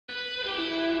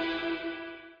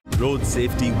Road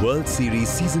Safety World Series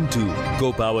Season 2,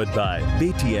 co-powered by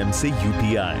Paytm se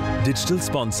UPI, digital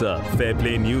sponsor, Fair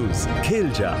Play News,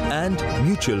 Khelja and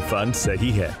Mutual Fund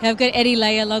Sahi Hai. I've got Eddie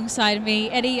Leie alongside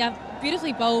me. Eddie,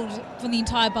 beautifully bowled from the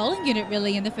entire bowling unit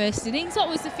really in the first innings. What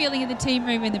was the feeling in the team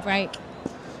room in the break?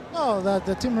 Oh,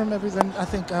 the team room, everyone, I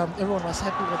think everyone was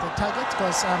happy with the target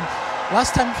because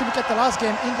last time, if you look at the last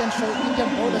game,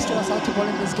 Indian bowlers showed us how to bowl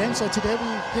in this game. So today we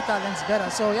hit our lengths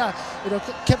better. So yeah,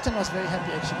 captain was very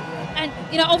happy actually. Yeah.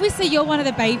 And obviously you're one of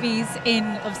the babies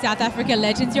of South Africa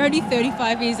legends. You're only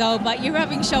 35 years old, but you're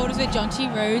rubbing shoulders with Jonty,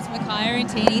 Rhodes, Makhaya, and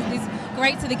Ntini. These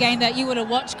greats of the game that you would have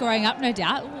watched growing up, no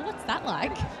doubt. What's that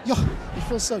like? Yo, it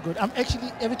feels so good. I'm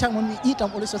actually, every time when we eat,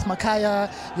 I'm always with Makhaya.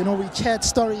 We chat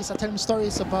stories. I tell him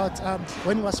stories about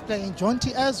when he was playing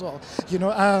Jonty as well.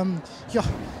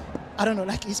 I don't know,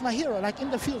 like he's my hero. Like in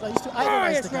the field, I used to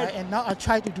idolize the guy, and now I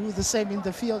try to do the same in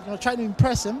the field. Try to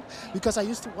impress him because I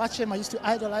used to watch him, I used to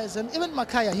idolize him. Even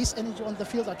Makhaya, his energy on the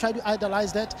field, I try to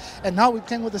idolize that. And now we're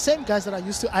playing with the same guys that I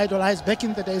used to idolize back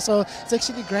in the day. So it's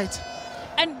actually great.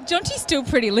 And Jonty's still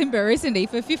pretty limber, isn't he?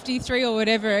 For 53 or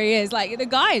whatever he is, like the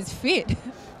guy is fit.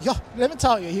 Yeah, let me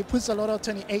tell you, he puts a lot of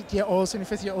 28-year-olds,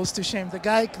 25-year-olds to shame. The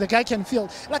guy can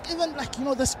field. Like even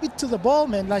the speed to the ball,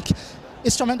 man. Like.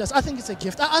 It's tremendous. I think it's a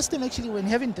gift. I asked him actually when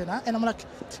having dinner, and I'm like,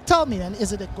 tell me, man,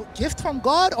 is it a gift from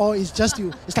God or is just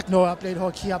you? It's like, no, I played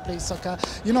hockey, I played soccer.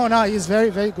 Now he's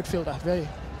very, very good fielder. Very good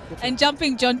fielder. And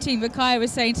jumping Jonty, Makhaya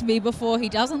was saying to me before, he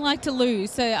doesn't like to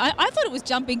lose. So I thought it was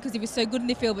jumping because he was so good in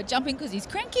the field, but jumping because he's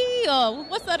cranky, or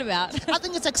what's that about? I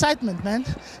think it's excitement, man.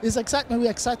 It's excitement. We're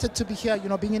excited to be here,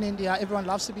 being in India. Everyone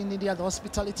loves to be in India. The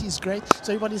hospitality is great.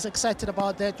 So everybody's excited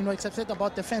about that, excited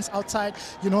about the fans outside,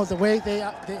 the way they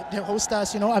host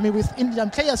us, with Indian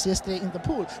players yesterday in the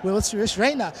pool. We were with Styris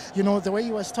Raina, the way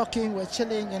he was talking, we're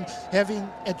chilling and having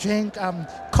a drink,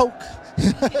 Coke.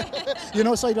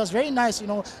 So it was very nice,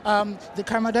 the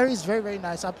camaraderie is very, very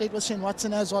nice. I played with Shane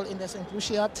Watson as well in the St.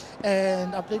 Lucia,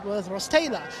 and I played with Ross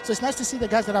Taylor. So it's nice to see the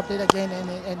guys that I played again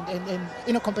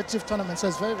in a competitive tournament. So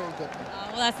it's very, very good.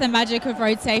 Well, that's the magic of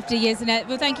road safety, isn't it?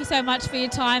 Well, thank you so much for your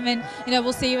time, and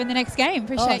we'll see you in the next game.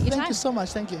 Appreciate your time. Thank you so much.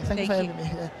 Thank you. Thank you for having me.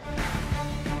 Yeah.